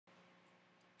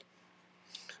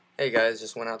Hey guys,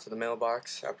 just went out to the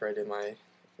mailbox after I did my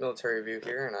military review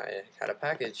here, and I had a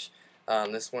package.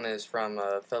 This one is from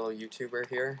a fellow YouTuber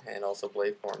here and also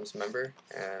Blade Forums member,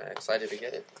 and I'm excited to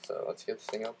get it. So let's get this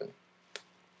thing open.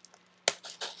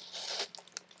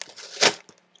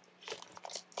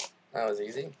 That was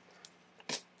easy.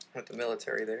 With the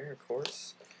military there, of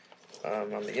course. On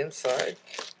the inside,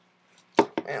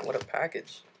 man, what a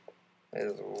package! It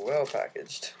is well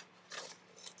packaged.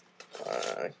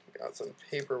 Got some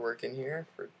paperwork in here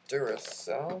for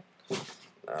Duracell.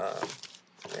 Yeah,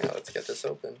 let's get this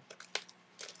open.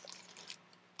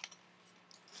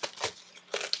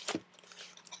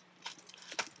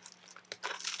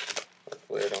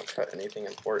 Hopefully I don't cut anything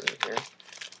important here.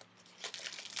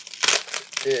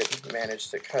 Did manage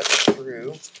to cut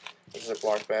through the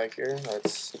Ziploc bag here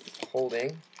that's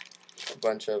holding a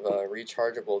bunch of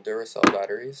rechargeable Duracell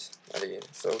batteries that he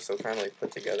so kindly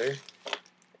put together.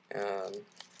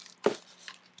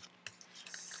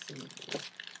 See,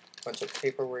 a bunch of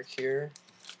paperwork here.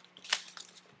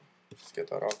 Let's get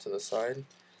that off to the side.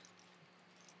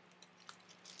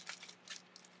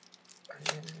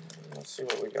 And let's see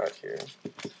what we got here.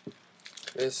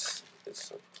 This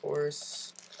is, of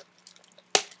course,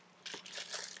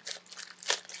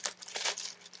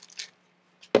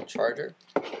 charger.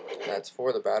 That's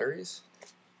for the batteries.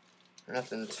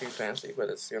 Nothing too fancy, but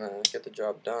it's gonna get the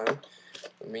job done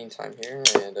in the meantime here.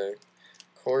 And of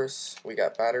course, we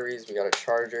got batteries, we got a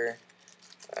charger.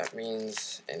 That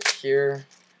means in here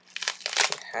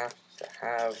we have to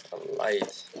have a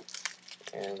light.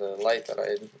 And the light that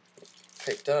I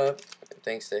picked up,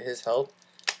 thanks to his help,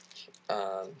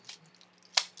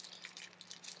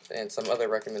 and some other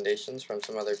recommendations from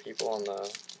some other people on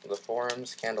the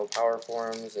forums, Candle Power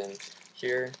forums, and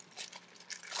here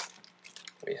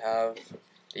we have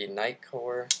the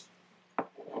Nightcore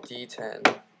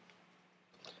D10,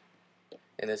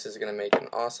 and this is going to make an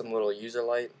awesome little user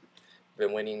light. I've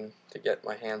been waiting to get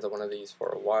my hands on one of these for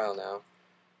a while now,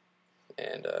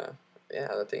 and yeah,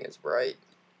 that thing is bright.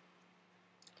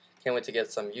 Can't wait to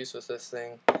get some use with this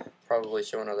thing. Probably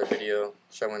show another video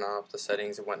showing off the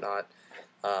settings and whatnot.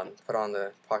 Put on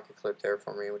the pocket clip there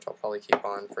for me, which I'll probably keep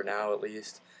on for now at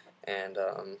least. And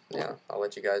yeah, I'll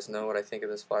let you guys know what I think of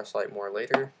this flashlight more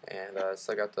later. And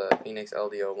still got the Phoenix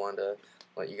LDO1 to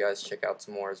let you guys check out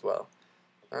some more as well.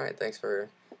 Alright, thanks for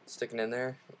sticking in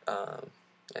there.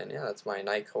 And yeah, that's my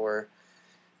Nightcore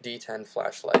D10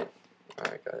 flashlight.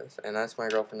 Alright guys, and that's my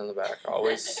girlfriend in the back,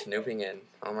 always snooping in.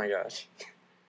 Oh my gosh.